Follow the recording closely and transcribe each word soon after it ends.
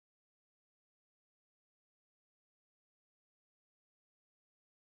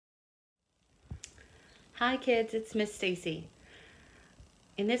Hi kids, it's Miss Stacy.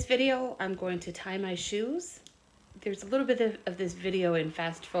 In this video, I'm going to tie my shoes. There's a little bit of this video in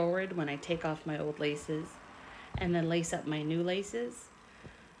fast forward when I take off my old laces and then lace up my new laces.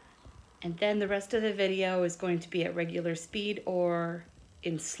 And then the rest of the video is going to be at regular speed or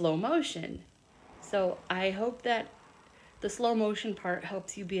in slow motion. So I hope that the slow motion part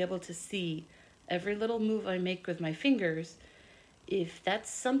helps you be able to see every little move I make with my fingers if that's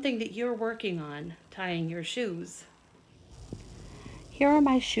something that you're working on, tying your shoes. Here are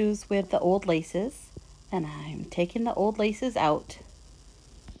my shoes with the old laces, and I'm taking the old laces out.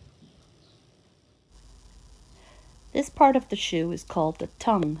 This part of the shoe is called the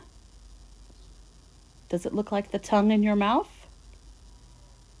tongue. Does it look like the tongue in your mouth?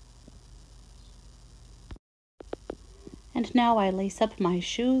 And now I lace up my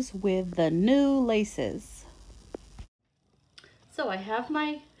shoes with the new laces. So I have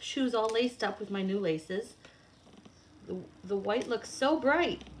my shoes all laced up with my new laces. The white looks so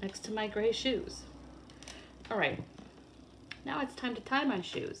bright next to my gray shoes. All right, now it's time to tie my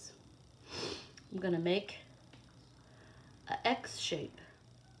shoes. I'm gonna make an X shape.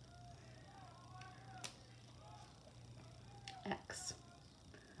 X.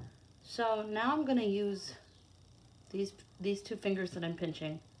 So now I'm gonna use these two fingers that I'm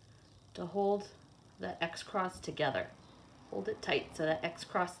pinching to hold the X cross together. Hold it tight so that X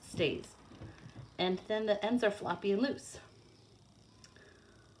cross stays. And then the ends are floppy and loose.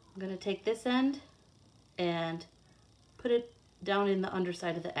 I'm gonna take this end and put it down in the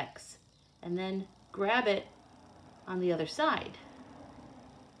underside of the X and then grab it on the other side.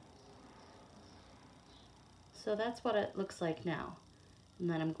 So that's what it looks like now. And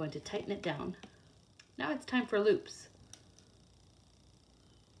then I'm going to tighten it down. Now it's time for loops.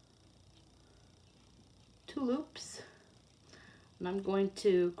 2 loops. And I'm going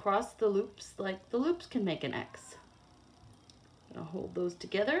to cross the loops like the loops can make an X. I'm gonna hold those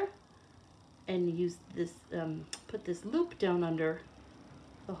together and use this, put this loop down under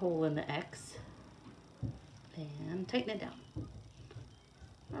the hole in the X and tighten it down.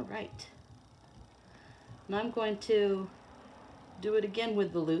 All right. Now I'm going to do it again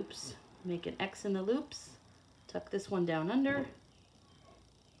with the loops. Make an X in the loops, tuck this one down under,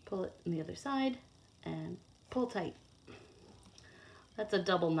 pull it on the other side, and pull tight. That's a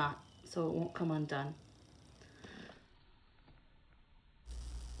double knot, so it won't come undone.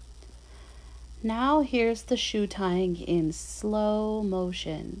 Now here's the shoe tying in slow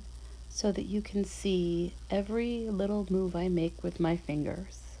motion so that you can see every little move I make with my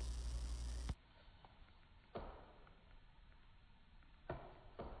fingers.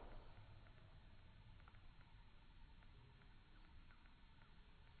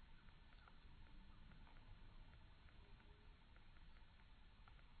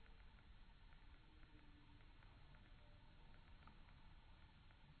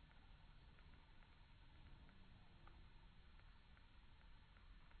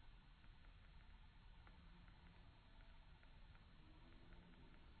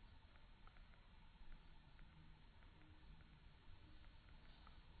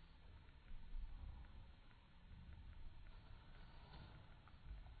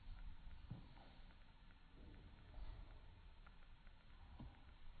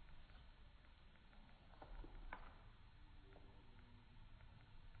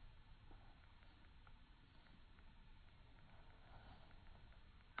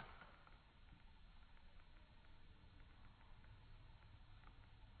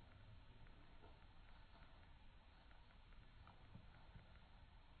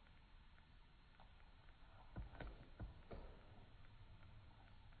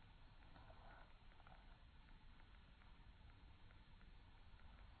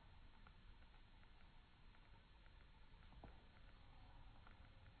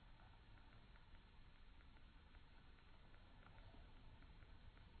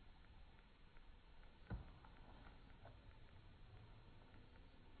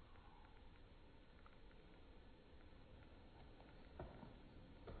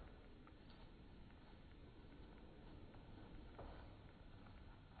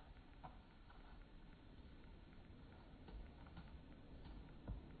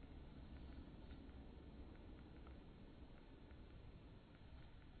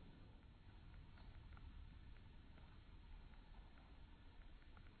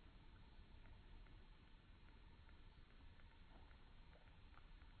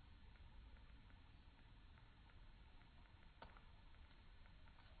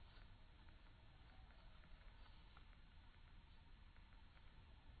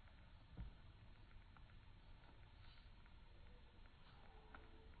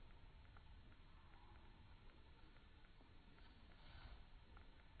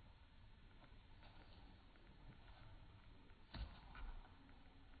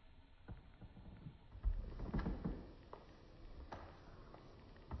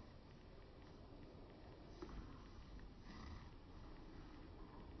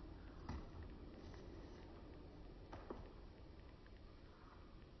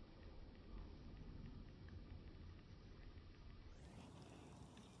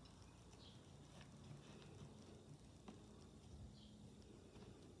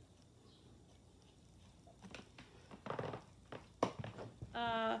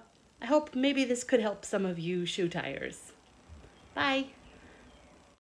 hope maybe this could help some of you shoe tires. Bye.